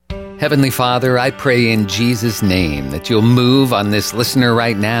Heavenly Father, I pray in Jesus' name that you'll move on this listener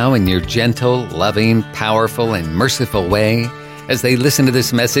right now in your gentle, loving, powerful, and merciful way as they listen to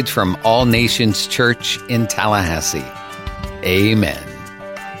this message from All Nations Church in Tallahassee. Amen.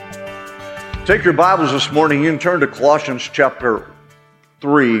 Take your Bibles this morning. You can turn to Colossians chapter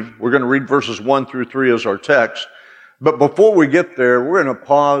 3. We're going to read verses 1 through 3 as our text. But before we get there, we're going to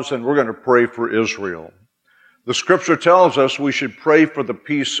pause and we're going to pray for Israel. The scripture tells us we should pray for the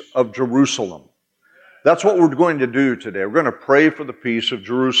peace of Jerusalem. That's what we're going to do today. We're going to pray for the peace of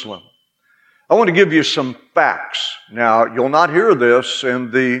Jerusalem. I want to give you some facts. Now, you'll not hear this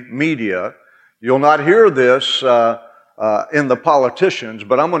in the media. You'll not hear this in the politicians,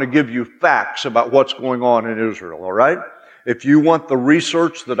 but I'm going to give you facts about what's going on in Israel, all right? If you want the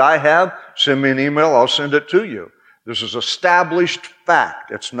research that I have, send me an email. I'll send it to you. This is established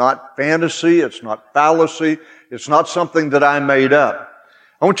fact. It's not fantasy. It's not fallacy. It's not something that I made up.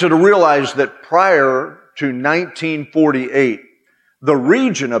 I want you to realize that prior to 1948, the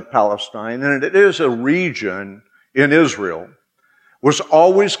region of Palestine, and it is a region in Israel, was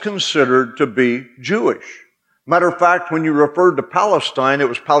always considered to be Jewish. Matter of fact, when you referred to Palestine, it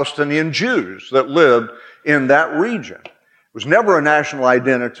was Palestinian Jews that lived in that region. It was never a national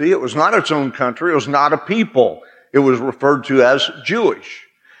identity. It was not its own country. It was not a people. It was referred to as Jewish.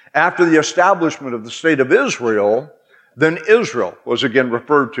 After the establishment of the state of Israel, then Israel was again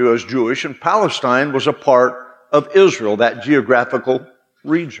referred to as Jewish, and Palestine was a part of Israel, that geographical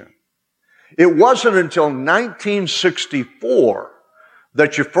region. It wasn't until 1964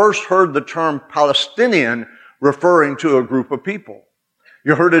 that you first heard the term Palestinian referring to a group of people.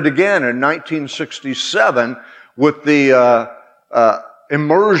 You heard it again in 1967 with the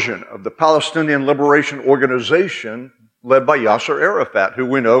immersion of the Palestinian Liberation Organization led by Yasser Arafat, who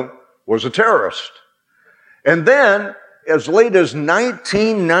we know was a terrorist. And then, as late as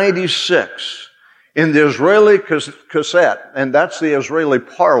 1996, in the Israeli Knesset, and that's the Israeli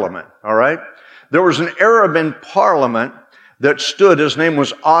parliament, all right? There was an Arab in parliament that stood, his name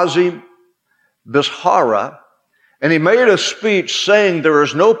was Ozzy Bishara, and he made a speech saying there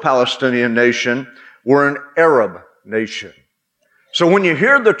is no Palestinian nation, we're an Arab nation. So when you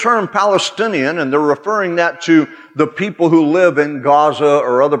hear the term Palestinian, and they're referring that to the people who live in Gaza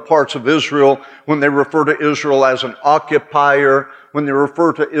or other parts of Israel, when they refer to Israel as an occupier, when they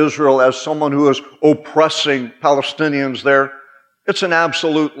refer to Israel as someone who is oppressing Palestinians there, it's an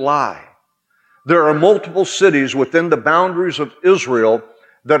absolute lie. There are multiple cities within the boundaries of Israel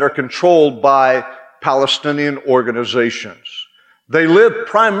that are controlled by Palestinian organizations. They live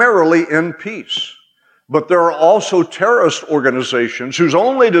primarily in peace. But there are also terrorist organizations whose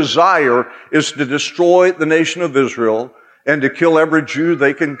only desire is to destroy the nation of Israel and to kill every Jew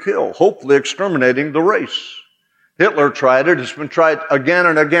they can kill, hopefully exterminating the race. Hitler tried it. It's been tried again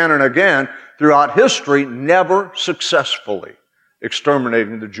and again and again throughout history, never successfully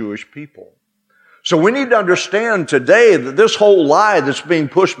exterminating the Jewish people. So we need to understand today that this whole lie that's being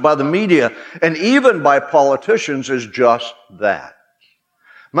pushed by the media and even by politicians is just that.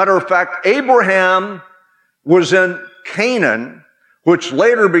 Matter of fact, Abraham was in Canaan, which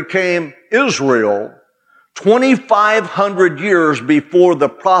later became Israel, 2,500 years before the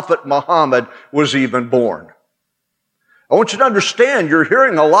prophet Muhammad was even born. I want you to understand, you're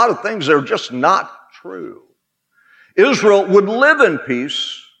hearing a lot of things that are just not true. Israel would live in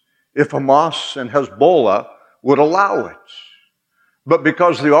peace if Hamas and Hezbollah would allow it. But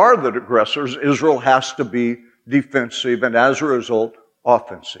because they are the aggressors, Israel has to be defensive and as a result,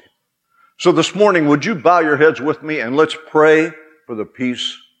 offensive. So this morning, would you bow your heads with me and let's pray for the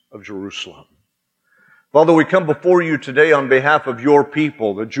peace of Jerusalem. Father, we come before you today on behalf of your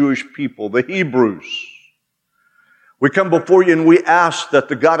people, the Jewish people, the Hebrews. We come before you and we ask that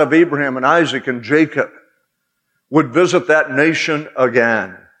the God of Abraham and Isaac and Jacob would visit that nation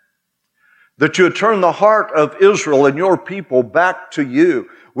again. That you would turn the heart of Israel and your people back to you.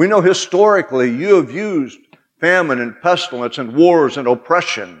 We know historically you have used famine and pestilence and wars and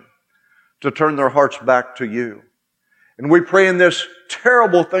oppression to turn their hearts back to you. And we pray in this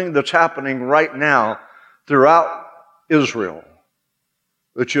terrible thing that's happening right now throughout Israel,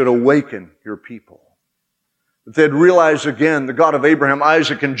 that you'd awaken your people. That they'd realize again the God of Abraham,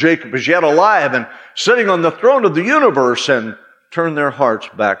 Isaac, and Jacob is yet alive and sitting on the throne of the universe, and turn their hearts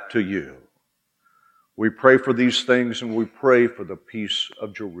back to you. We pray for these things and we pray for the peace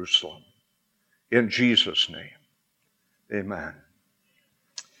of Jerusalem. In Jesus' name, amen.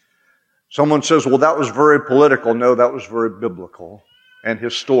 Someone says, well, that was very political. No, that was very biblical and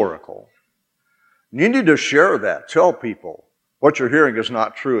historical. You need to share that. Tell people what you're hearing is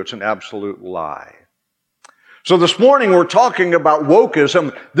not true. It's an absolute lie. So this morning we're talking about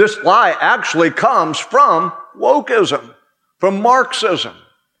wokeism. This lie actually comes from wokeism, from Marxism.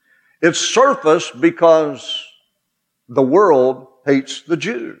 It's surfaced because the world hates the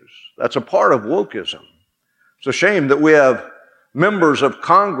Jews. That's a part of wokeism. It's a shame that we have members of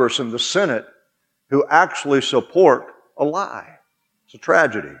Congress and the Senate who actually support a lie. It's a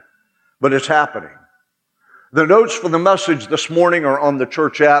tragedy, but it's happening. The notes for the message this morning are on the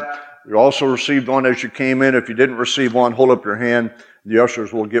church app. You also received one as you came in. If you didn't receive one, hold up your hand. The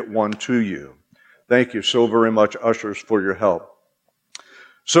ushers will get one to you. Thank you so very much, ushers, for your help.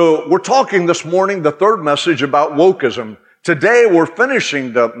 So we're talking this morning, the third message, about wokeism. Today we're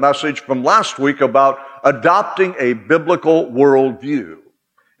finishing the message from last week about adopting a biblical worldview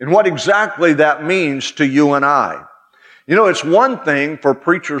and what exactly that means to you and I. You know, it's one thing for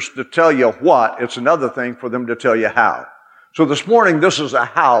preachers to tell you what, it's another thing for them to tell you how. So this morning, this is a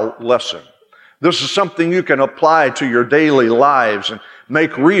how lesson. This is something you can apply to your daily lives and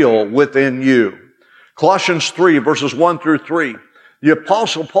make real within you. Colossians 3, verses 1 through 3. The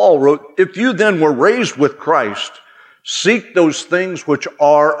Apostle Paul wrote, "If you then were raised with Christ, seek those things which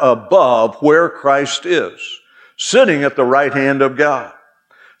are above, where Christ is, sitting at the right hand of God.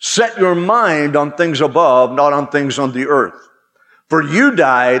 Set your mind on things above, not on things on the earth. For you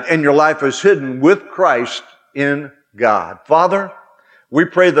died, and your life is hidden with Christ in God." Father, we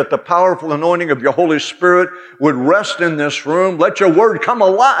pray that the powerful anointing of your Holy Spirit would rest in this room. Let your word come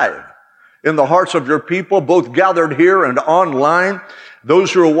alive in the hearts of your people, both gathered here and online,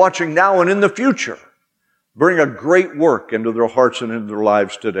 those who are watching now and in the future. Bring a great work into their hearts and into their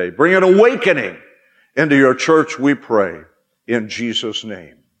lives today. Bring an awakening into your church, we pray, in Jesus'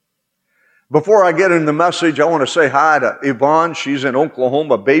 name. Before I get into the message, I want to say hi to Yvonne. She's in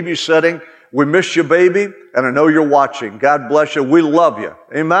Oklahoma babysitting. We miss you, baby, and I know you're watching. God bless you. We love you.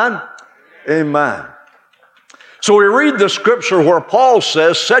 Amen? Amen. So we read the scripture where Paul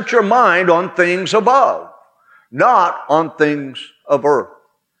says, set your mind on things above, not on things of earth.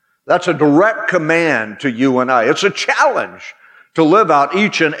 That's a direct command to you and I. It's a challenge to live out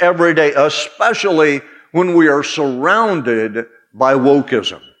each and every day, especially when we are surrounded by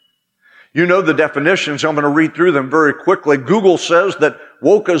wokeism. You know the definitions. I'm going to read through them very quickly. Google says that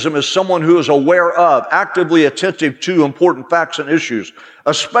wokeism is someone who is aware of, actively attentive to important facts and issues,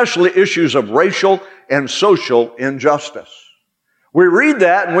 especially issues of racial and social injustice. We read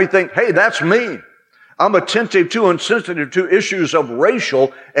that and we think, hey, that's me. I'm attentive to and sensitive to issues of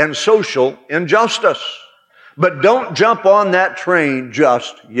racial and social injustice. But don't jump on that train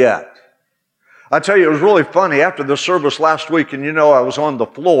just yet. I tell you, it was really funny. After the service last week, and you know I was on the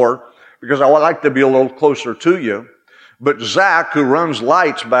floor, because I would like to be a little closer to you. But Zach, who runs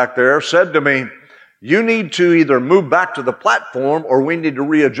lights back there, said to me, you need to either move back to the platform or we need to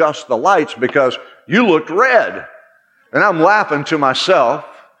readjust the lights because you looked red. And I'm laughing to myself.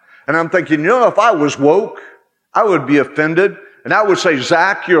 And I'm thinking, you know, if I was woke, I would be offended. And I would say,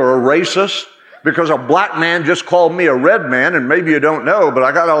 Zach, you're a racist because a black man just called me a red man. And maybe you don't know, but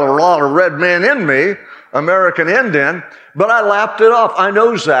I got a lot of red men in me, American Indian. But I laughed it off. I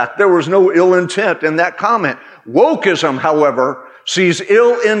know, Zach, there was no ill intent in that comment. Wokeism, however, sees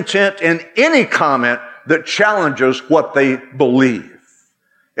ill intent in any comment that challenges what they believe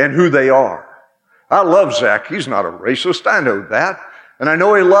and who they are. I love Zach. He's not a racist. I know that. And I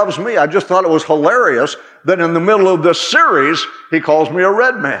know he loves me. I just thought it was hilarious that in the middle of this series, he calls me a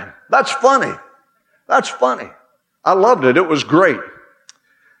red man. That's funny. That's funny. I loved it. It was great.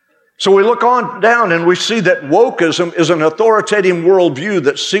 So we look on down and we see that wokeism is an authoritative worldview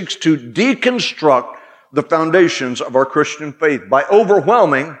that seeks to deconstruct the foundations of our Christian faith by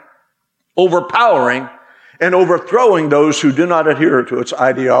overwhelming, overpowering, and overthrowing those who do not adhere to its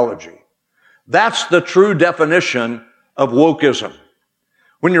ideology. That's the true definition of wokeism.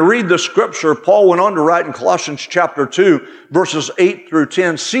 When you read the scripture, Paul went on to write in Colossians chapter 2, verses 8 through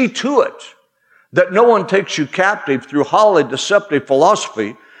 10, see to it that no one takes you captive through hollow, deceptive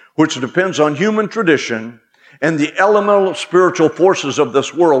philosophy, which depends on human tradition and the elemental spiritual forces of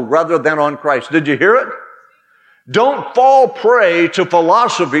this world rather than on Christ. Did you hear it? Don't fall prey to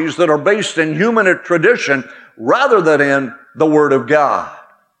philosophies that are based in human tradition rather than in the Word of God.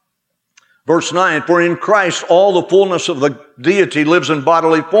 Verse 9, for in Christ all the fullness of the deity lives in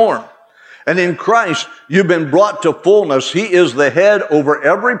bodily form. And in Christ you've been brought to fullness. He is the head over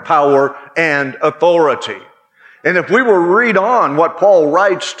every power and authority. And if we were to read on what Paul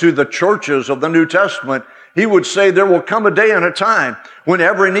writes to the churches of the New Testament, he would say there will come a day and a time when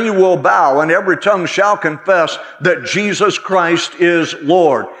every knee will bow and every tongue shall confess that Jesus Christ is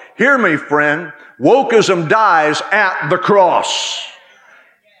Lord. Hear me, friend. Wokeism dies at the cross.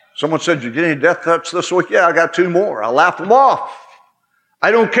 Someone said, "Did you get any death threats this week?" "Yeah, I got 2 more. I laughed them off. I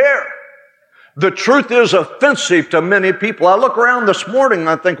don't care." The truth is offensive to many people. I look around this morning and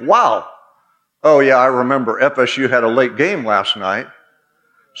I think, wow. Oh yeah, I remember FSU had a late game last night.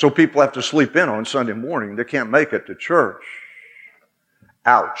 So people have to sleep in on Sunday morning. They can't make it to church.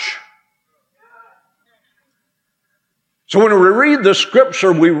 Ouch. So when we read the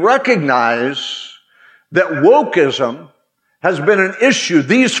scripture, we recognize that wokeism has been an issue.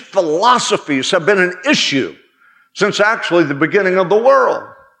 These philosophies have been an issue since actually the beginning of the world.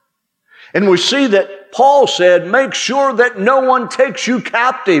 And we see that Paul said, make sure that no one takes you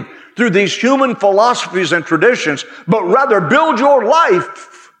captive through these human philosophies and traditions, but rather build your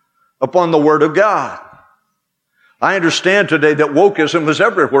life upon the Word of God. I understand today that wokeism is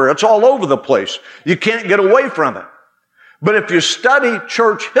everywhere. It's all over the place. You can't get away from it. But if you study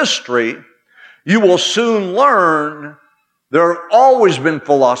church history, you will soon learn there have always been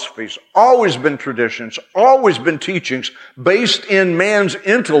philosophies, always been traditions, always been teachings based in man's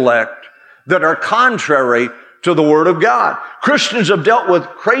intellect that are contrary to the Word of God. Christians have dealt with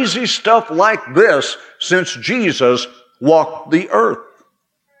crazy stuff like this since Jesus walked the earth.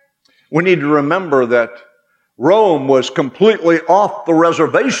 We need to remember that Rome was completely off the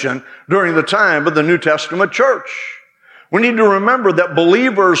reservation during the time of the New Testament church. We need to remember that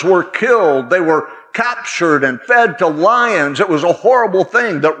believers were killed. They were captured and fed to lions. It was a horrible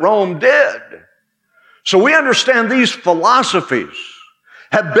thing that Rome did. So we understand these philosophies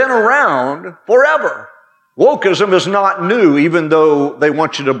have been around forever. Wokeism is not new, even though they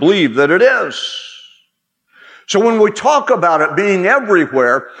want you to believe that it is. So when we talk about it being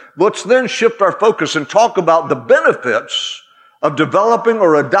everywhere, let's then shift our focus and talk about the benefits of developing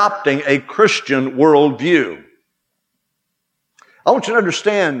or adopting a Christian worldview. I want you to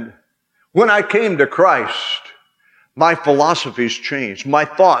understand, when I came to Christ, my philosophies changed. My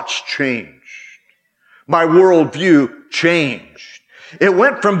thoughts changed. My worldview changed. It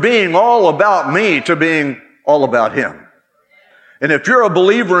went from being all about me to being all about Him. And if you're a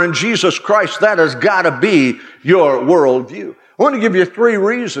believer in Jesus Christ, that has got to be your worldview. I want to give you 3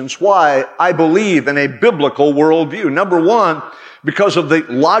 reasons why I believe in a biblical worldview. Number 1, because of the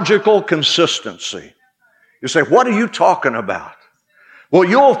logical consistency. You say, what are you talking about? Well,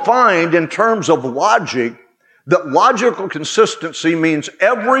 you'll find in terms of logic that logical consistency means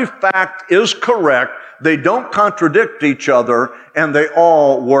every fact is correct, they don't contradict each other, and they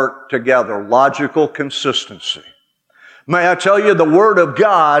all work together. Logical consistency. May I tell you, the Word of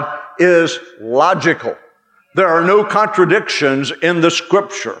God is logical. There are no contradictions in the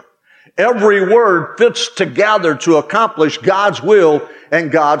Scripture. Every word fits together to accomplish God's will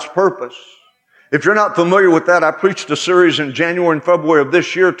and God's purpose. If you're not familiar with that, I preached a series in January and February of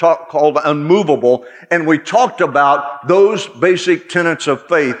this year called Unmovable, and we talked about those basic tenets of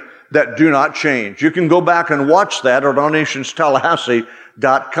faith that do not change. You can go back and watch that at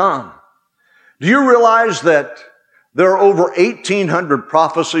allnationstallahassee.com. Do you realize that there are over 1,800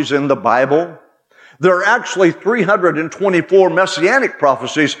 prophecies in the Bible? There are actually 324 messianic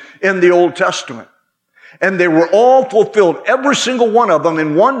prophecies in the Old Testament. And they were all fulfilled, every single one of them,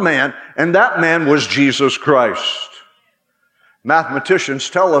 in one man, and that man was Jesus Christ. Mathematicians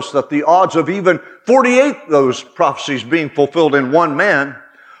tell us that the odds of even 48 of those prophecies being fulfilled in one man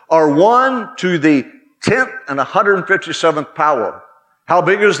are 1 to the 10th and 157th power. How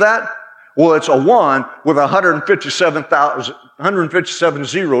big is that? Well, it's a 1 with 157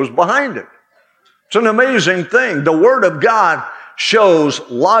 zeros behind it. It's an amazing thing. The Word of God shows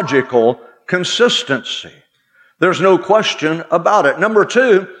logical consistency. There's no question about it. Number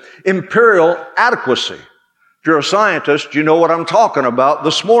 2, imperial adequacy. If you're a scientist, you know what I'm talking about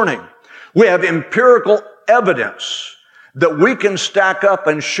this morning. We have empirical evidence that we can stack up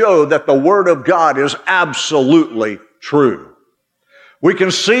and show that the Word of God is absolutely true. We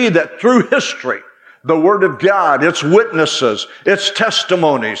can see that through history, the Word of God, its witnesses, its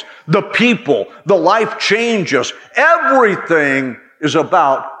testimonies, the people, the life changes, everything is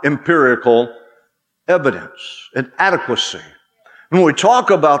about empirical evidence and adequacy. When we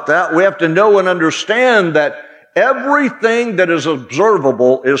talk about that, we have to know and understand that everything that is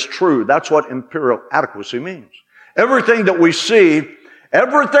observable is true. That's what imperial adequacy means. Everything that we see,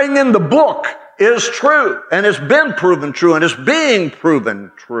 everything in the book is true, and it's been proven true, and it's being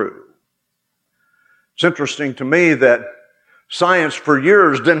proven true. It's interesting to me that science for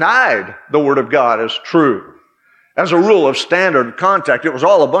years denied the Word of God as true. As a rule of standard contact, it was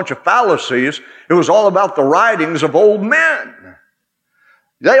all a bunch of fallacies. It was all about the writings of old men.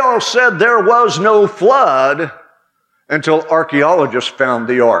 They all said there was no flood until archaeologists found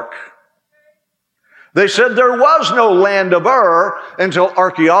the ark. They said there was no land of Ur until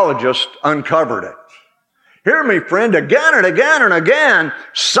archaeologists uncovered it. Hear me, friend, again and again and again,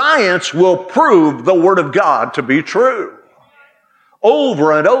 science will prove the Word of God to be true.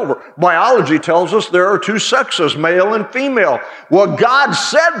 Over and over. Biology tells us there are two sexes, male and female. Well, God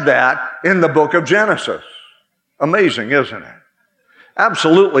said that in the book of Genesis. Amazing, isn't it?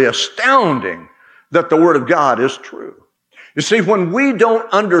 Absolutely astounding that the Word of God is true. You see, when we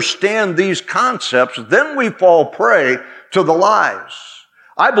don't understand these concepts, then we fall prey to the lies.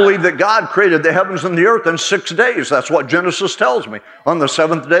 I believe that God created the heavens and the earth in 6 days. That's what Genesis tells me. On the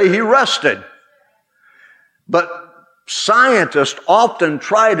seventh day, He rested. But scientists often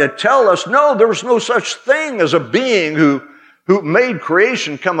try to tell us, no, there was no such thing as a being who made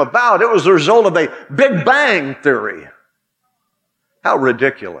creation come about. It was the result of a Big Bang theory. How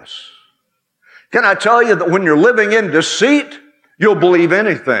ridiculous. Can I tell you that when you're living in deceit, you'll believe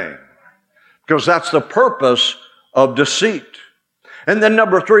anything? Because that's the purpose of deceit. And then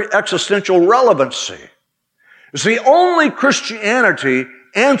number 3, existential relevancy. You see, only Christianity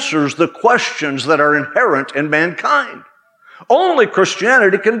answers the questions that are inherent in mankind. Only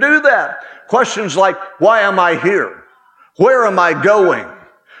Christianity can do that. Questions like, why am I here? Where am I going?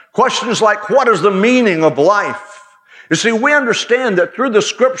 Questions like, what is the meaning of life? You see, we understand that through the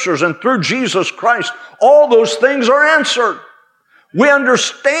Scriptures and through Jesus Christ, all those things are answered. We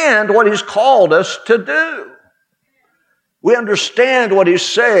understand what He's called us to do. We understand what He's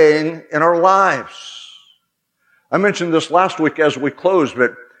saying in our lives. I mentioned this last week as we closed,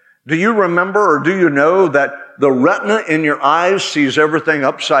 but do you remember or do you know that the retina in your eyes sees everything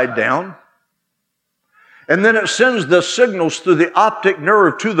upside down? And then it sends the signals through the optic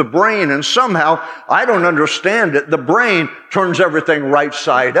nerve to the brain, and somehow, I don't understand it, the brain turns everything right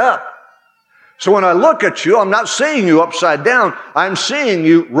side up. So when I look at you, I'm not seeing you upside down, I'm seeing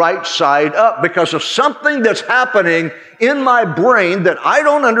you right side up because of something that's happening in my brain that I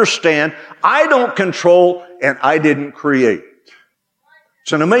don't understand, I don't control, and I didn't create.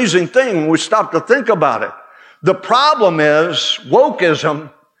 It's an amazing thing when we stop to think about it. The problem is,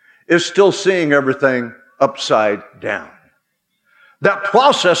 wokeism is still seeing everything upside down. That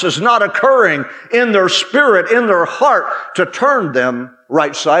process is not occurring in their spirit, in their heart, to turn them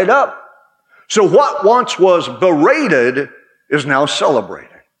right side up. So what once was berated is now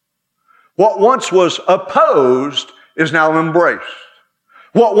celebrated. What once was opposed is now embraced.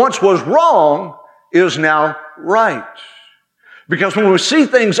 What once was wrong is now right. Because when we see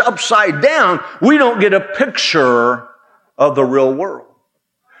things upside down, we don't get a picture of the real world.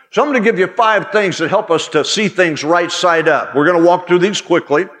 So I'm going to give you 5 things that help us to see things right side up. We're going to walk through these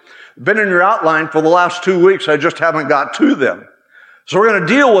quickly. Been in your outline for the last 2 weeks. I just haven't got to them. So we're going to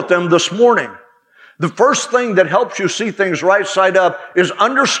deal with them this morning. The first thing that helps you see things right side up is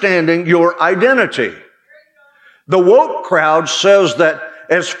understanding your identity. The woke crowd says that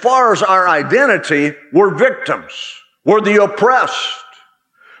as far as our identity, we're victims. We're the oppressed.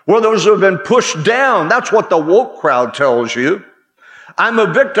 We're those who have been pushed down. That's what the woke crowd tells you. I'm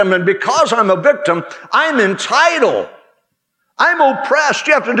a victim, and because I'm a victim, I'm entitled. I'm oppressed.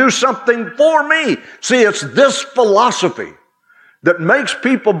 You have to do something for me. See, it's this philosophy that makes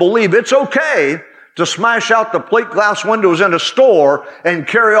people believe it's okay to smash out the plate glass windows in a store and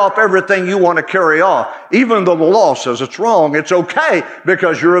carry off everything you want to carry off. Even though the law says it's wrong, it's okay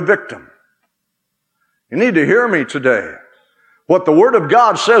because you're a victim. You need to hear me today. What the Word of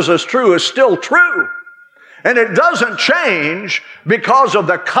God says is true is still true. And it doesn't change because of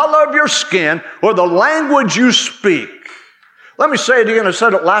the color of your skin or the language you speak. Let me say it again. I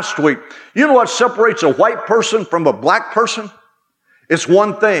said it last week. You know what separates a white person from a black person? It's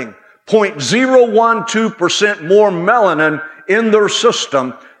one thing. 0.012% more melanin in their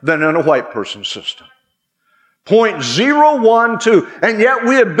system than in a white person's system. 0.012. And yet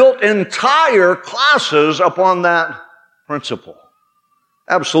we have built entire classes upon that principle.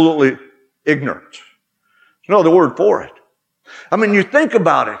 Absolutely ignorant. There's no other word for it. I mean, you think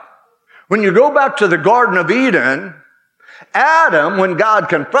about it. When you go back to the Garden of Eden, Adam, when God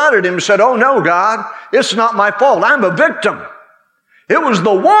confronted him, said, oh no, God, it's not my fault. I'm a victim. It was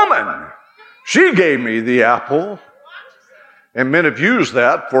the woman. She gave me the apple. And men have used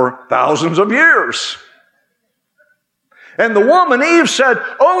that for thousands of years. And the woman, Eve, said,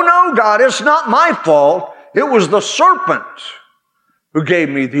 oh no, God, it's not my fault. It was the serpent who gave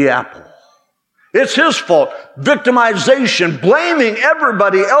me the apple. It's his fault. Victimization, blaming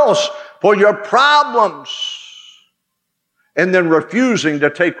everybody else for your problems, and then refusing to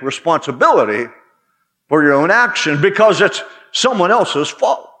take responsibility for your own action because it's someone else's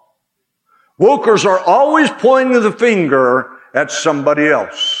fault. Wokers are always pointing the finger at somebody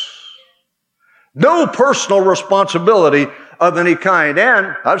else. No personal responsibility of any kind.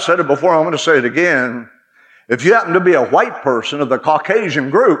 And I've said it before, I'm going to say it again. If you happen to be a white person of the Caucasian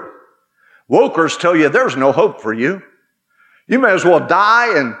group, wokers tell you there's no hope for you. You may as well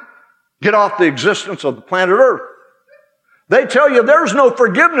die and get off the existence of the planet Earth. They tell you there's no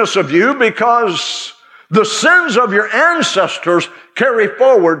forgiveness of you because the sins of your ancestors carry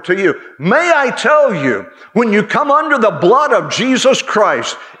forward to you. May I tell you, when you come under the blood of Jesus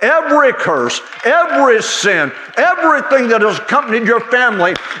Christ, every curse, every sin, everything that has accompanied your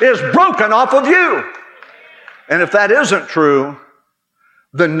family is broken off of you. And if that isn't true,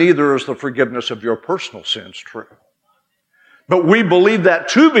 then neither is the forgiveness of your personal sins true. But we believe that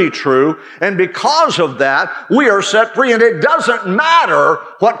to be true, and because of that, we are set free. And it doesn't matter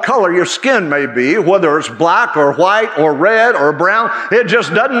what color your skin may be, whether it's black or white or red or brown. It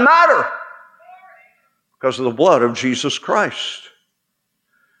just doesn't matter because of the blood of Jesus Christ.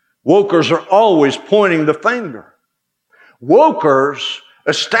 Wokers are always pointing the finger. Wokers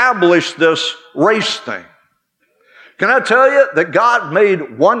establish this race thing. Can I tell you that God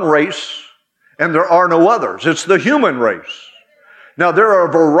made one race and there are no others? It's the human race. Now, there are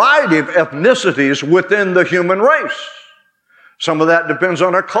a variety of ethnicities within the human race. Some of that depends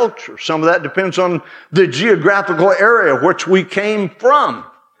on our culture. Some of that depends on the geographical area which we came from.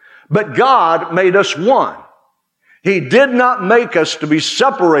 But God made us one. He did not make us to be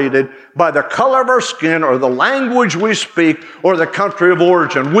separated by the color of our skin or the language we speak or the country of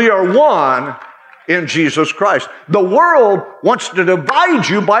origin. We are one in Jesus Christ. The world wants to divide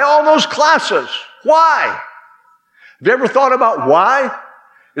you by all those classes. Why? Have you ever thought about why?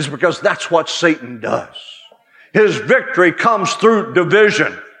 It's because that's what Satan does. His victory comes through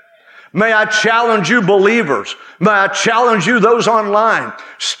division. May I challenge you believers, may I challenge you those online,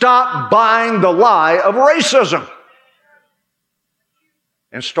 stop buying the lie of racism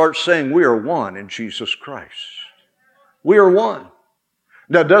and start saying we are one in Jesus Christ. We are one.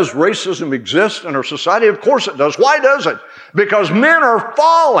 Now, does racism exist in our society? Of course it does. Why does it? Because men are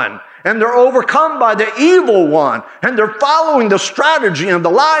fallen and they're overcome by the evil one, and they're following the strategy and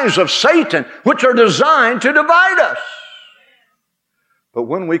the lies of Satan, which are designed to divide us. But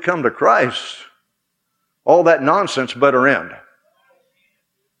when we come to Christ, all that nonsense better end.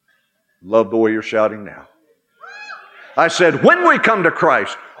 Love the way you're shouting now. I said, when we come to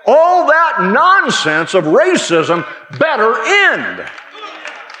Christ, all that nonsense of racism better end.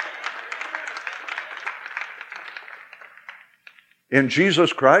 In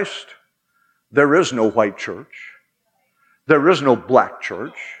Jesus Christ, there is no white church. There is no black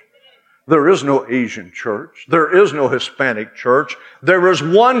church. There is no Asian church. There is no Hispanic church. There is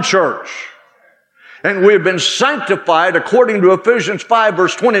one church. And we have been sanctified according to Ephesians 5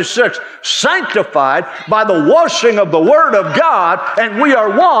 verse 26, sanctified by the washing of the Word of God, and we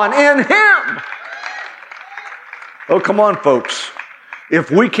are one in Him. Oh, come on, folks. If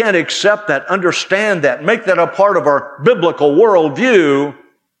we can't accept that, understand that, make that a part of our biblical worldview,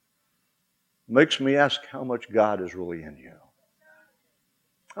 makes me ask how much God is really in you.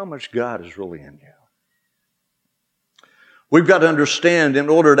 How much God is really in you. We've got to understand, in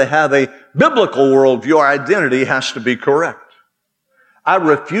order to have a biblical worldview, our identity has to be correct. I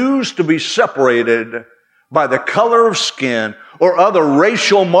refuse to be separated by the color of skin or other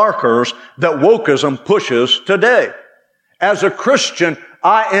racial markers that wokeism pushes today. As a Christian,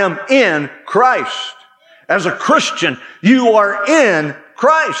 I am in Christ. As a Christian, you are in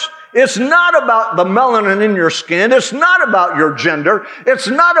Christ. It's not about the melanin in your skin. It's not about your gender. It's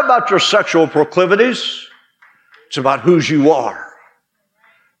not about your sexual proclivities. It's about whose you are.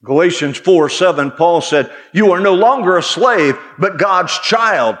 Galatians 4:7, Paul said, you are no longer a slave, but God's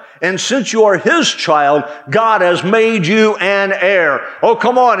child. And since you are His child, God has made you an heir. Oh,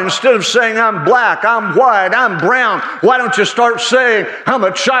 come on. Instead of saying, I'm black, I'm white, I'm brown, why don't you start saying, I'm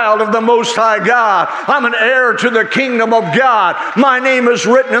a child of the Most High God. I'm an heir to the kingdom of God. My name is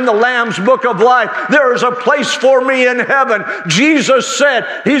written in the Lamb's book of life. There is a place for me in heaven. Jesus said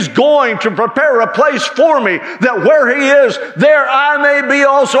He's going to prepare a place for me, that where He is, there I may be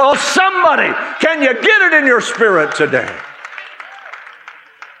also. Oh, somebody, can you get it in your spirit today?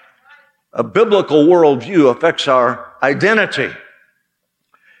 A biblical worldview affects our identity.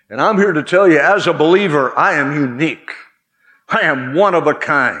 And I'm here to tell you, as a believer, I am unique. I am one of a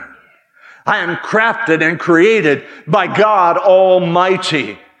kind. I am crafted and created by God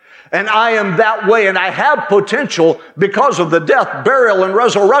Almighty. And I am that way, and I have potential because of the death, burial, and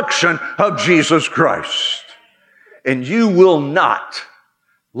resurrection of Jesus Christ. And you will not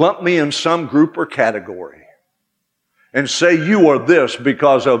lump me in some group or category and say you are this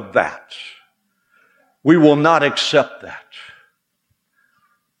because of that. We will not accept that.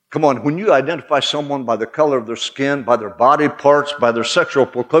 Come on, when you identify someone by the color of their skin, by their body parts, by their sexual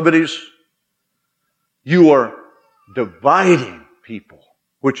proclivities, you are dividing people,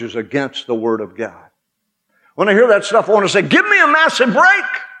 which is against the Word of God. When I hear that stuff, I want to say, give me a massive break.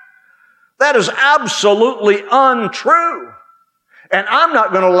 That is absolutely untrue. And I'm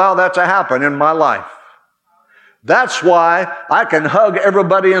not going to allow that to happen in my life. That's why I can hug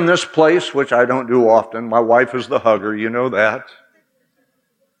everybody in this place, which I don't do often. My wife is the hugger, you know that.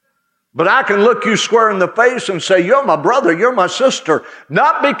 But I can look you square in the face and say, you're my brother, you're my sister,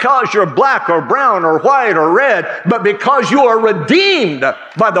 not because you're black or brown or white or red, but because you are redeemed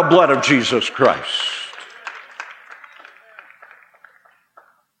by the blood of Jesus Christ.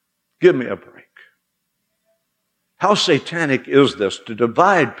 Give me a break. How satanic is this to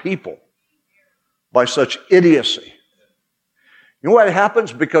divide people by such idiocy? You know what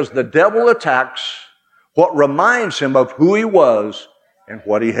happens? Because the devil attacks what reminds him of who he was and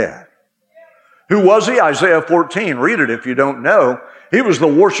what he had. Who was he? Isaiah 14. Read it if you don't know. He was the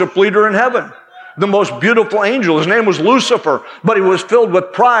worship leader in heaven, the most beautiful angel. His name was Lucifer, but he was filled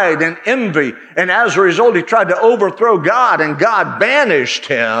with pride and envy. And as a result, he tried to overthrow God, and God banished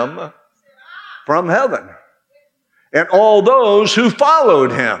him from heaven and all those who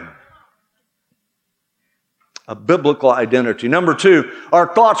followed him. A biblical identity. Number two,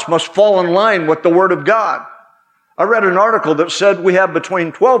 our thoughts must fall in line with the Word of God. I read an article that said we have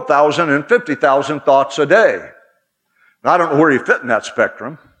between 12,000 and 50,000 thoughts a day. Now, I don't know where you fit in that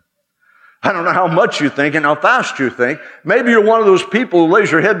spectrum. I don't know how much you think and how fast you think. Maybe you're one of those people who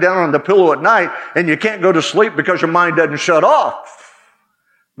lays your head down on the pillow at night and you can't go to sleep because your mind doesn't shut off.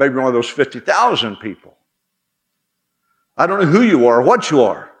 Maybe you're one of those 50,000 people. I don't know who you are or what you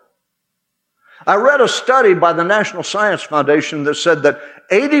are. I read a study by the National Science Foundation that said that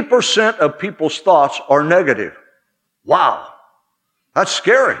 80% of people's thoughts are negative. Wow, that's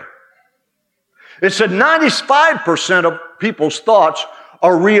scary. It said 95% of people's thoughts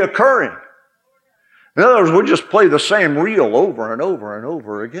are reoccurring. In other words, we just play the same reel over and over and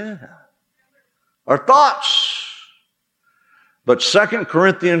over again. Our thoughts. But 2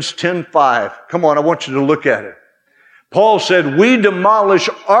 Corinthians 10:5, come on, I want you to look at it. Paul said, we demolish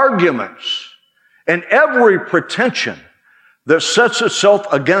arguments and every pretension that sets itself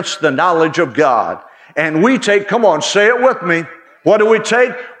against the knowledge of God. And we take, come on, say it with me. What do we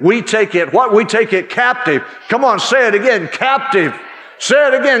take? We take it, what? We take it captive. Come on, say it again, captive. Say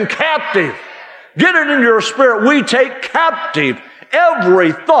it again, captive. Get it in your spirit. We take captive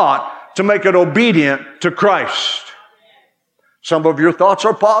every thought to make it obedient to Christ. Some of your thoughts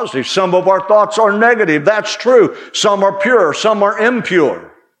are positive. Some of our thoughts are negative. That's true. Some are pure. Some are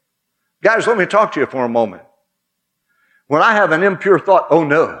impure. Guys, let me talk to you for a moment. When I have an impure thought, oh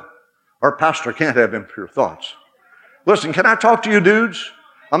no, our pastor can't have impure thoughts. Listen, can I talk to you dudes?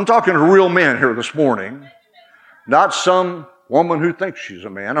 I'm talking to real men here this morning, not some woman who thinks she's a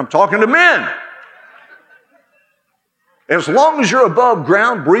man. I'm talking to men. As long as you're above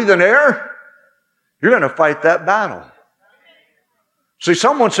ground breathing air, you're going to fight that battle. See,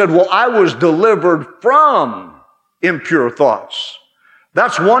 someone said, well, I was delivered from impure thoughts.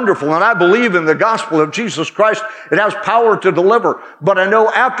 That's wonderful, and I believe in the gospel of Jesus Christ. It has power to deliver. But I know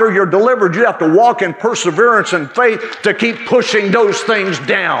after you're delivered, you have to walk in perseverance and faith to keep pushing those things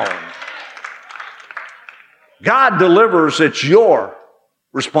down. God delivers. It's your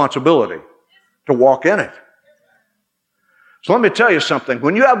responsibility to walk in it. So let me tell you something.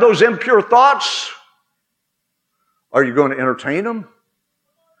 When you have those impure thoughts, are you going to entertain them?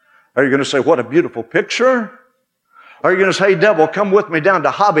 Are you going to say, what a beautiful picture? Are you going to say, hey, devil, come with me down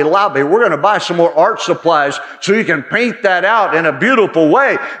to Hobby Lobby. We're going to buy some more art supplies so you can paint that out in a beautiful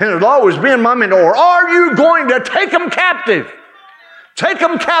way. And it'll always be in my mind. Or are you going to take them captive? Take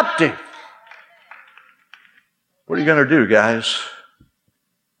them captive. What are you going to do, guys?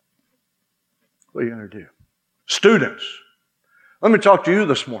 What are you going to do? Students, let me talk to you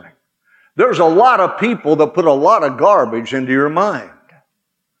this morning. There's a lot of people that put a lot of garbage into your mind.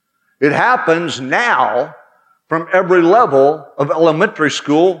 It happens now from every level of elementary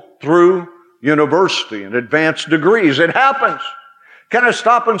school through university and advanced degrees. It happens. Can I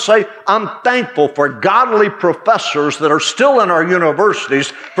stop and say, I'm thankful for godly professors that are still in our universities,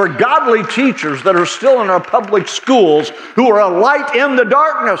 for godly teachers that are still in our public schools, who are a light in the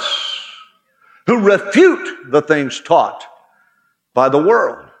darkness, who refute the things taught by the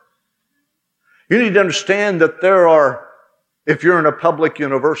world. You need to understand that there are, if you're in a public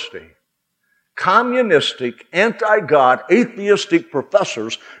university, communistic, anti-God, atheistic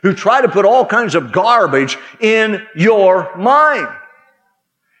professors who try to put all kinds of garbage in your mind.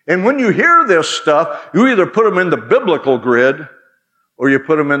 And when you hear this stuff, you either put them in the biblical grid or you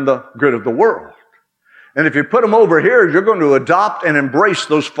put them in the grid of the world. And if you put them over here, you're going to adopt and embrace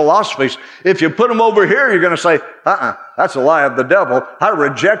those philosophies. If you put them over here, you're going to say, that's a lie of the devil. I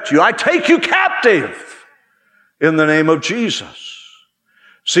reject you. I take you captive in the name of Jesus.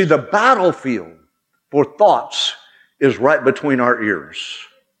 See, the battlefield for thoughts is right between our ears.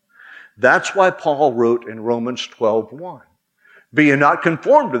 That's why Paul wrote in Romans 12:1, be ye not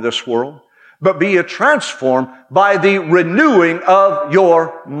conformed to this world, but be ye transformed by the renewing of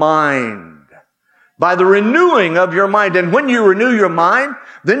your mind. By the renewing of your mind. And when you renew your mind,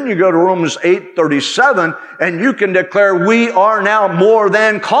 then you go to Romans 8:37, and you can declare, we are now more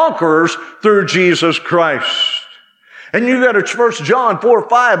than conquerors through Jesus Christ. And you go to 1 John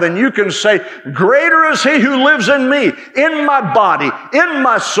 4:5, and you can say, greater is he who lives in me, in my body, in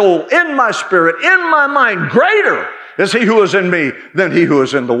my soul, in my spirit, in my mind. Greater is he who is in me than he who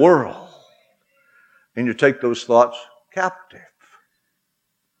is in the world. And you take those thoughts captive.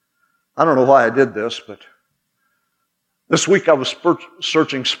 I don't know why I did this, but this week I was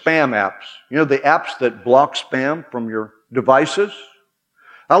searching spam apps. You know, the apps that block spam from your devices?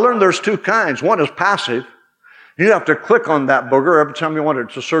 I learned there's two kinds. One is passive. You have to click on that booger every time you wanted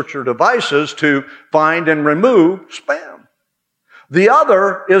to search your devices to find and remove spam. The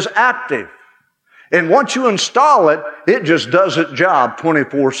other is active. And once you install it, it just does its job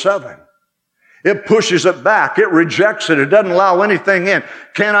 24/7. It pushes it back. It rejects it. It doesn't allow anything in.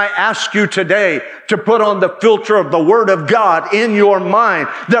 Can I ask you today to put on the filter of the Word of God in your mind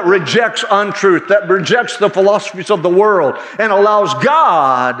that rejects untruth, that rejects the philosophies of the world, and allows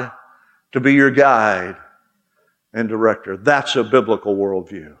God to be your guide and director? That's a biblical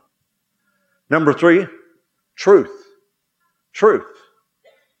worldview. Number 3, truth. Truth.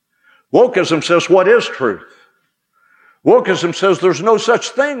 Wokeism says, what is truth? Wokeism says there's no such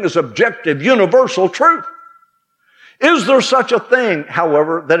thing as objective, universal truth. Is there such a thing,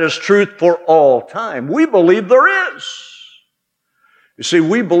 however, that is truth for all time? We believe there is. You see,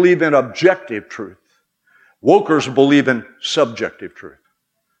 we believe in objective truth. Wokers believe in subjective truth.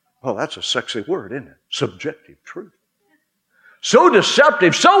 Well, that's a sexy word, isn't it? Subjective truth. So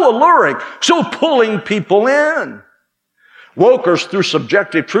deceptive, so alluring, so pulling people in. Wokers, through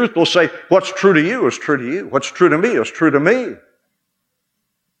subjective truth, will say, what's true to you is true to you. What's true to me is true to me.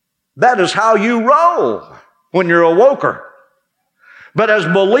 That is how you roll when you're a woker. But as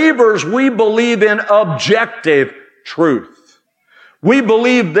believers, we believe in objective truth. We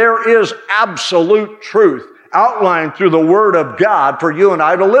believe there is absolute truth outlined through the Word of God for you and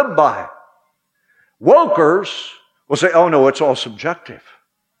I to live by. Wokers will say, oh no, it's all subjective.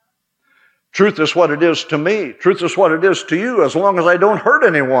 Truth is what it is to me. Truth is what it is to you as long as I don't hurt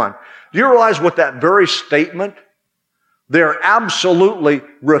anyone. Do you realize with that very statement, they're absolutely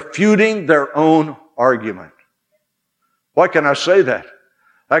refuting their own argument? Why can I say that?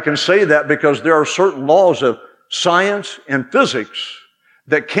 I can say that because there are certain laws of science and physics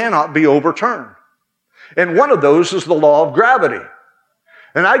that cannot be overturned. And one of those is the law of gravity.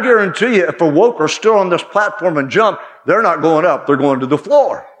 And I guarantee you, if a woker still on this platform and jump, they're not going up, they're going to the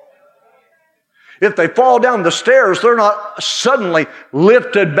floor. If they fall down the stairs, they're not suddenly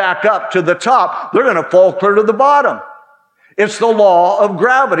lifted back up to the top. They're going to fall clear to the bottom. It's the law of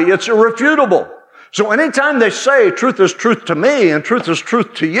gravity. It's irrefutable. So anytime they say truth is truth to me and truth is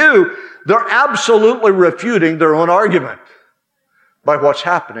truth to you, they're absolutely refuting their own argument by what's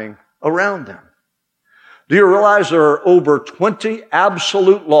happening around them. Do you realize there are over 20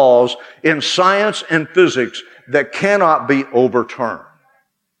 absolute laws in science and physics that cannot be overturned?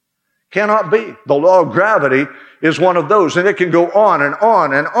 Cannot be. The law of gravity is one of those, and it can go on and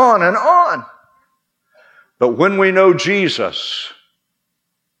on and on and on. But when we know Jesus,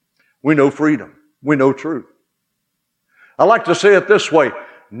 we know freedom. We know truth. I like to say it this way: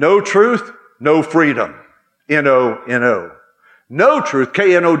 no truth, no freedom. N-O-N-O. No truth,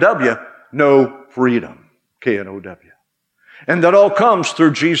 K-N-O-W, no freedom, K-N-O-W. And that all comes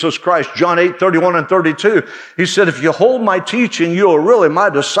through Jesus Christ. John 8:31 and 32. He said, if you hold my teaching, you are really my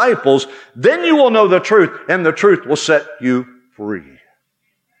disciples. Then you will know the truth, and the truth will set you free.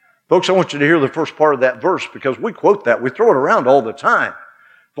 Folks, I want you to hear the first part of that verse, because we quote that. We throw it around all the time.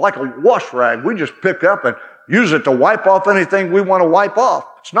 It's like a wash rag. We just pick up and use it to wipe off anything we want to wipe off.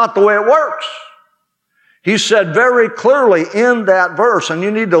 It's not the way it works. He said very clearly in that verse, and you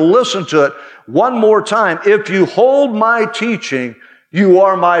need to listen to it one more time, if you hold my teaching, you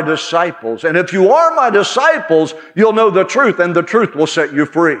are my disciples. And if you are my disciples, you'll know the truth, and the truth will set you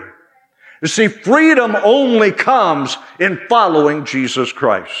free. You see, freedom only comes in following Jesus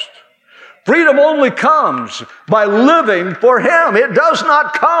Christ. Freedom only comes by living for Him. It does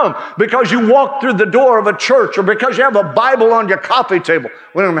not come because you walk through the door of a church or because you have a Bible on your coffee table.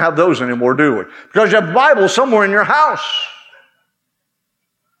 We don't have those anymore, do we? Because you have a Bible somewhere in your house.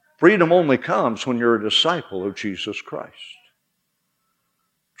 Freedom only comes when you're a disciple of Jesus Christ.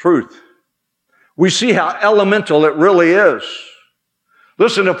 Truth. We see how elemental it really is.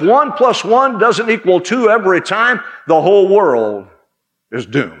 Listen, if 1 + 1 doesn't equal 2 every time, the whole world is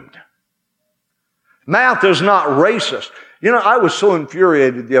doomed. Math is not racist. You know, I was so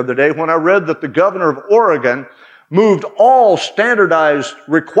infuriated the other day when I read that the governor of Oregon moved all standardized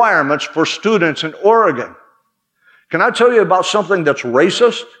requirements for students in Oregon. Can I tell you about something that's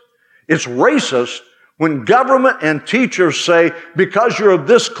racist? It's racist when government and teachers say, because you're of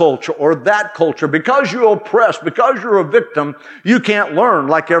this culture or that culture, because you're oppressed, because you're a victim, you can't learn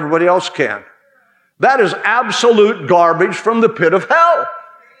like everybody else can. That is absolute garbage from the pit of hell.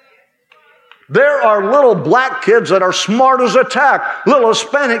 There are little black kids that are smart as a tack, little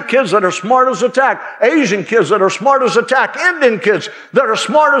Hispanic kids that are smart as a tack, Asian kids that are smart as a tack, Indian kids that are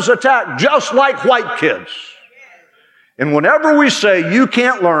smart as a tack, just like white kids. And whenever we say you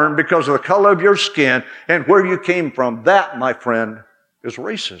can't learn because of the color of your skin and where you came from, that, my friend, is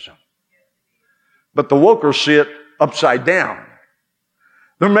racism. But the wokers see it upside down.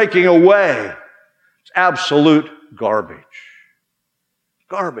 They're making a way. It's absolute garbage.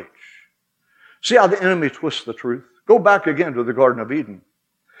 Garbage. See how the enemy twists the truth? Go back again to the Garden of Eden.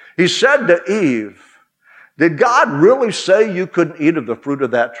 He said to Eve, did God really say you couldn't eat of the fruit of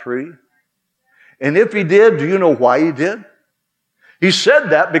that tree? And if He did, do you know why He did? He said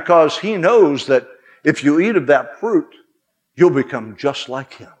that because He knows that if you eat of that fruit, you'll become just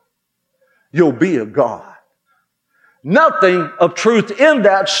like Him. You'll be a God. Nothing of truth in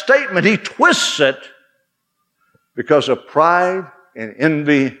that statement. He twists it because of pride and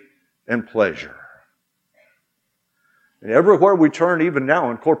envy and pleasure. And everywhere we turn, even now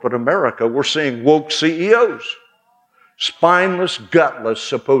in corporate America, we're seeing woke CEOs, spineless, gutless,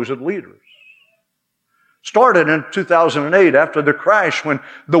 supposed leaders. Started in 2008 after the crash when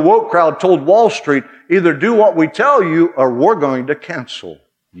the woke crowd told Wall Street, either do what we tell you or we're going to cancel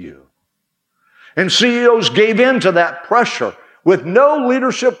you. And CEOs gave in to that pressure with no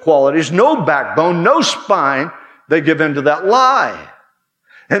leadership qualities, no backbone, no spine. They give in to that lie.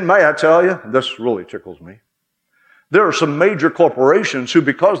 And may I tell you, this really tickles me. There are some major corporations who,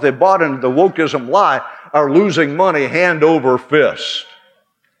 because they bought into the wokeism lie, are losing money hand over fist.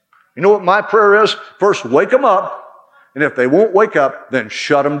 You know what my prayer is? First, wake them up, and if they won't wake up, then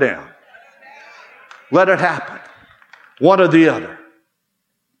shut them down. Let it happen. One or the other.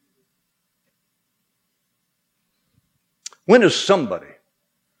 When is somebody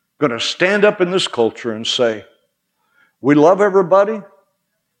going to stand up in this culture and say, we love everybody,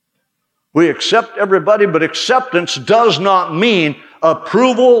 we accept everybody, but acceptance does not mean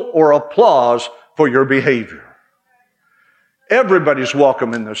approval or applause for your behavior. Everybody's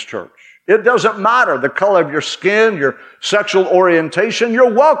welcome in this church. It doesn't matter the color of your skin, your sexual orientation,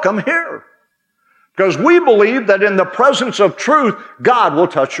 you're welcome here. Because we believe that in the presence of truth, God will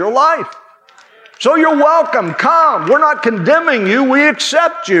touch your life. So you're welcome, come. We're not condemning you, we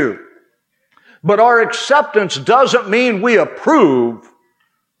accept you. But our acceptance doesn't mean we approve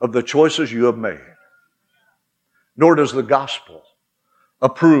of the choices you have made. Nor does the gospel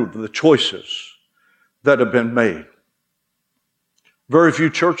approve of the choices that have been made. Very few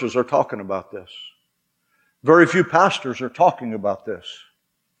churches are talking about this. Very few pastors are talking about this.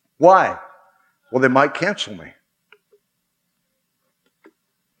 Why? Well, they might cancel me.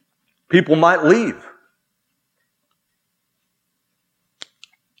 People might leave.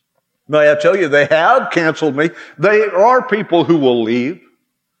 May I tell you, they have canceled me. There are people who will leave.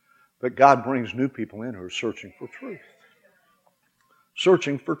 But God brings new people in who are searching for truth.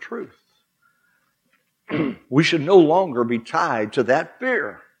 Searching for truth. We should no longer be tied to that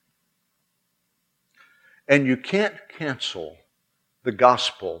fear. And you can't cancel the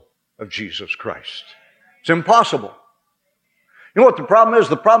gospel of Jesus Christ. It's impossible. You know what the problem is?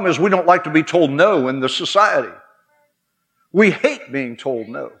 The problem is we don't like to be told no in this society. We hate being told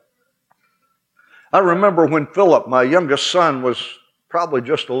no. I remember when Philip, my youngest son, was probably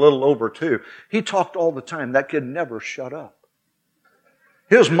just a little over 2. He talked all the time. That kid never shut up.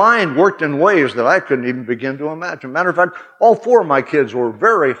 His mind worked in ways that I couldn't even begin to imagine. Matter of fact, all 4 of my kids were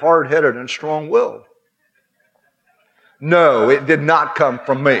very hard-headed and strong-willed. No, it did not come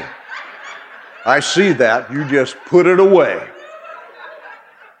from me. I see that. You just put it away.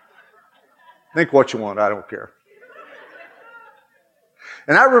 Think what you want. I don't care.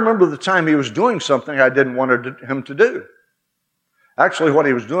 And I remember the time he was doing something I didn't want him to do. Actually, what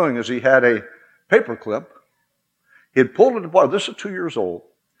he was doing is he had a paper clip. He had pulled it apart. This is 2 years old.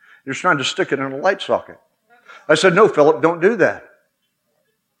 He was trying to stick it in a light socket. I said, no, Philip, don't do that.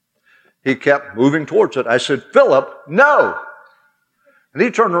 He kept moving towards it. I said, Philip, no. And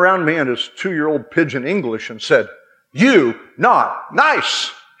he turned around to me in his 2-year-old pidgin English and said, you not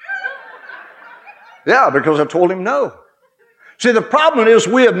nice. Yeah, because I told him no. See, the problem is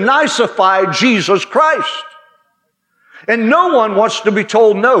we have niceified Jesus Christ. And no one wants to be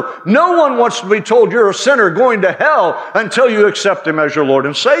told no. No one wants to be told you're a sinner going to hell until you accept Him as your Lord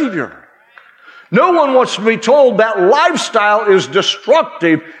and Savior. No one wants to be told that lifestyle is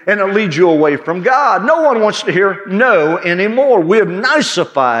destructive and it leads you away from God. No one wants to hear no anymore. We have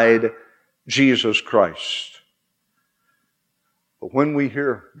niceified Jesus Christ. But when we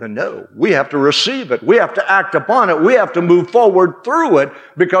hear the no, we have to receive it. We have to act upon it. We have to move forward through it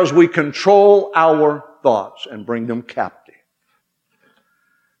because we control our thoughts and bring them captive.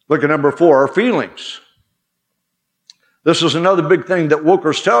 Look at number 4, our feelings. This is another big thing that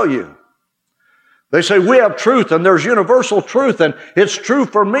wokers tell you. They say we have truth and there's universal truth and it's true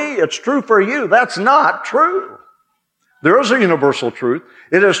for me, it's true for you. That's not true. There is a universal truth.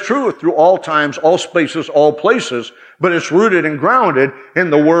 It is true through all times, all spaces, all places, but it's rooted and grounded in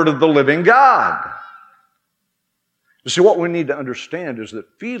the Word of the living God. You see, what we need to understand is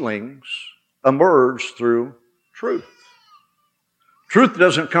that feelings emerge through truth. Truth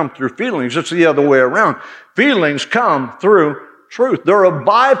doesn't come through feelings. It's the other way around. Feelings come through truth. They're a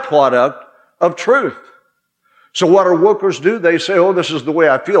byproduct of truth. So what our wokers do, they say, oh, this is the way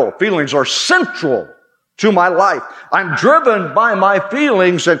I feel. Feelings are central to my life. I'm driven by my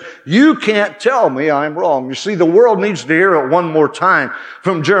feelings and you can't tell me I'm wrong. You see, the world needs to hear it one more time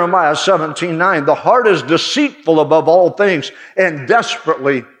from Jeremiah 17:9. The heart is deceitful above all things and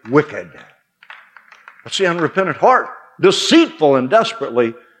desperately wicked. That's the unrepentant heart. Deceitful and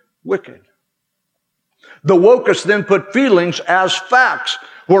desperately wicked. The wokists then put feelings as facts,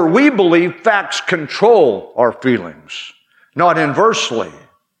 where we believe facts control our feelings, not inversely.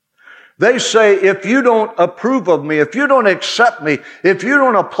 They say, if you don't approve of me, if you don't accept me, if you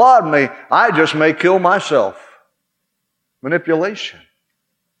don't applaud me, I just may kill myself. Manipulation.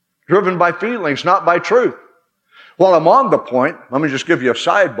 Driven by feelings, not by truth. While I'm on the point, let me just give you a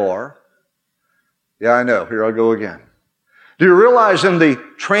sidebar. Yeah, I know. Here I go again. Do you realize in the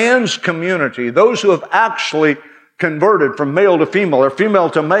trans community, those who have actually converted from male to female or female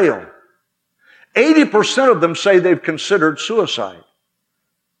to male, 80% of them say they've considered suicide.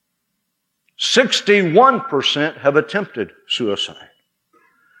 61% have attempted suicide.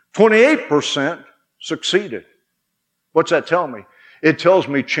 28% succeeded. What's that tell me? It tells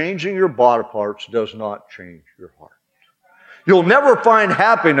me changing your body parts does not change your heart. You'll never find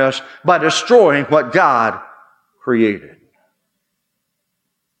happiness by destroying what God created.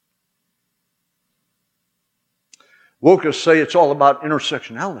 Wokists say it's all about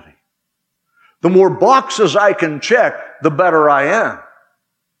intersectionality. The more boxes I can check, the better I am.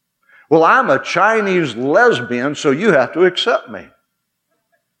 Well, I'm a Chinese lesbian, so you have to accept me.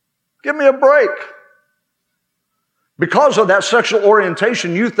 Give me a break. Because of that sexual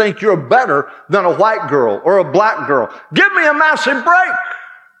orientation, you think you're better than a white girl or a black girl. Give me a massive break.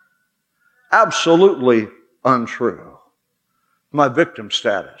 Absolutely untrue. My victim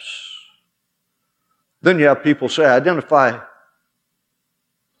status. Then you have people say, I identify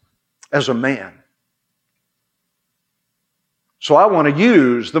as a man. So I want to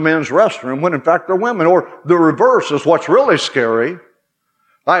use the men's restroom when in fact they're women. Or the reverse is what's really scary.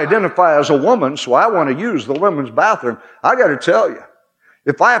 I identify as a woman, so I want to use the women's bathroom. I got to tell you,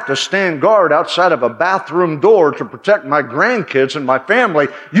 if I have to stand guard outside of a bathroom door to protect my grandkids and my family,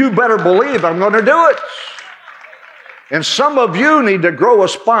 you better believe I'm going to do it. And some of you need to grow a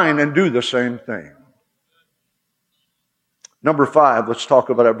spine and do the same thing. Number 5, let's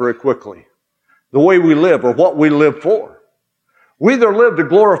talk about it very quickly. The way we live or what we live for. We either live to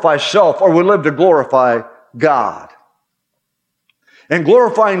glorify self or we live to glorify God. And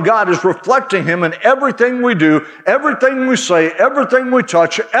glorifying God is reflecting Him in everything we do, everything we say, everything we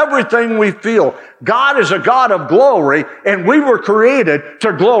touch, everything we feel. God is a God of glory, and we were created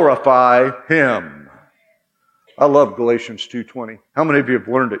to glorify Him. I love Galatians 2:20. How many of you have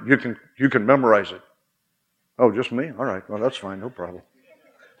learned it? You can memorize it. Oh, just me? All right. Well, that's fine. No problem.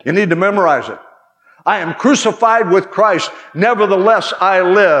 You need to memorize it. I am crucified with Christ. Nevertheless, I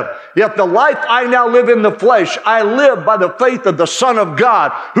live. Yet the life I now live in the flesh, I live by the faith of the Son of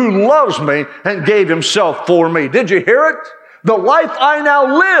God who loves me and gave Himself for me. Did you hear it? The life I now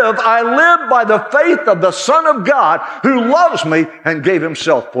live, I live by the faith of the Son of God who loves me and gave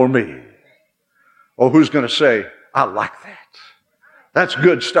Himself for me. Oh, who's going to say, I like that? That's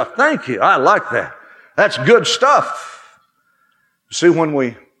good stuff. Thank you. I like that. That's good stuff. See, when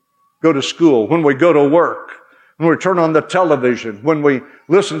we go to school, when we go to work, when we turn on the television, when we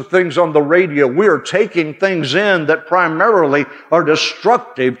listen to things on the radio, we are taking things in that primarily are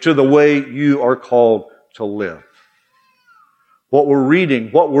destructive to the way you are called to live. What we're reading,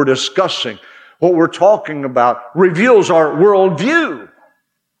 what we're discussing, what we're talking about reveals our worldview.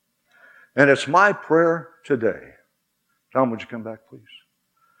 And it's my prayer today, Tom, would you come back, please?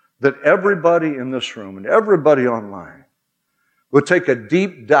 That everybody in this room and everybody online would take a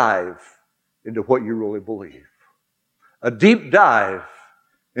deep dive into what you really believe. A deep dive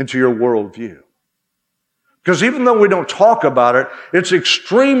into your worldview. Because even though we don't talk about it, it's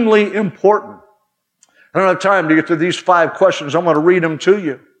extremely important. I don't have time to get to these 5 questions. I'm going to read them to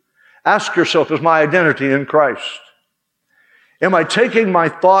you. Ask yourself, is my identity in Christ? Am I taking my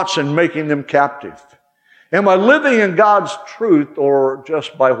thoughts and making them captive? Am I living in God's truth or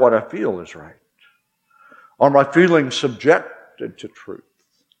just by what I feel is right? Are my feelings subjected to truth?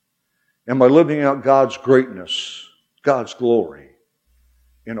 Am I living out God's greatness, God's glory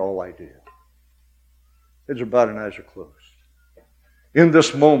in all I do? Heads are bowed and eyes are closed. In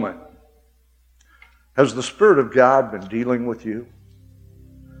this moment, has the Spirit of God been dealing with you?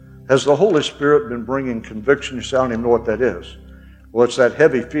 Has the Holy Spirit been bringing conviction? You say, I don't even know what that is. Well, it's that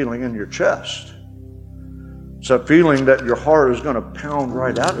heavy feeling in your chest. It's that feeling that your heart is going to pound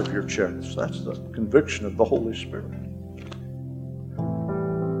right out of your chest. That's the conviction of the Holy Spirit.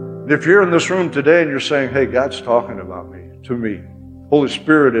 And if you're in this room today and you're saying, hey, God's talking about me, to me. Holy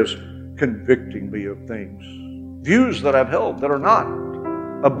Spirit is convicting me of things, views that I've held that are not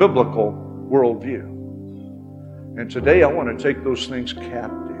a biblical worldview. And today I want to take those things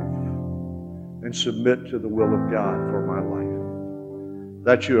captive and submit to the will of God for my life.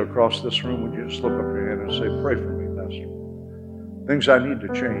 That's you across this room. Would you just slip up your hand and say, pray for me, Pastor? Things I need to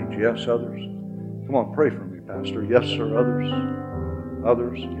change. Yes, others? Come on, pray for me, Pastor. Yes, sir, others?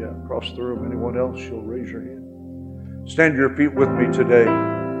 Others? Yeah, across the room. Anyone else? You'll raise your hand. Stand to your feet with me today.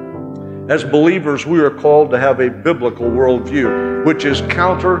 As believers, we are called to have a biblical worldview, which is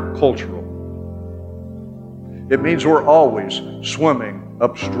countercultural. It means we're always swimming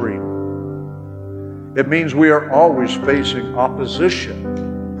upstream. It means we are always facing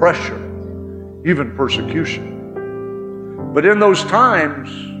opposition, pressure, even persecution. But in those times,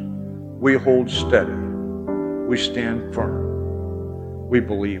 we hold steady. We stand firm. We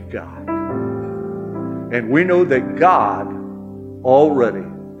believe God. And we know that God already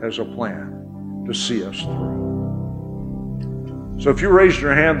has a plan to see us through. So if you raised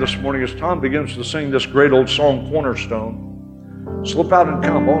your hand this morning as Tom begins to sing this great old song, Cornerstone, slip out and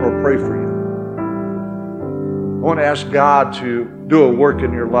come. I want to pray for you. I want to ask God to do a work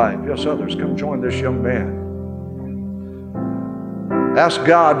in your life. Yes, others, come join this young man. Ask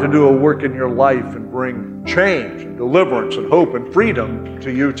God to do a work in your life and bring change and deliverance and hope and freedom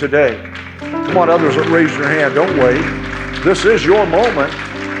to you today. Come on, others that raise your hand. Don't wait. This is your moment.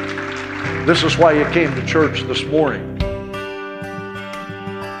 This is why you came to church this morning.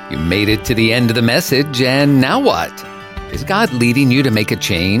 You made it to the end of the message, and now what? Is God leading you to make a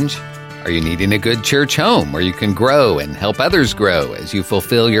change? Are you needing a good church home where you can grow and help others grow as you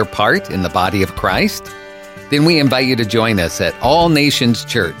fulfill your part in the body of Christ? Then we invite you to join us at All Nations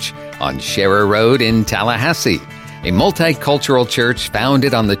Church on Sharer Road in Tallahassee, a multicultural church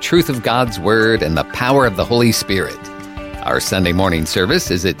founded on the truth of God's Word and the power of the Holy Spirit. Our Sunday morning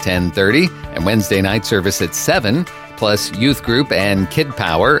service is at 10:30 and Wednesday night service at 7, plus youth group and kid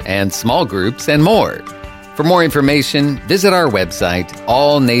power and small groups and more. For more information, visit our website,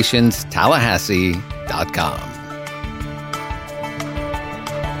 allnationstallahassee.com.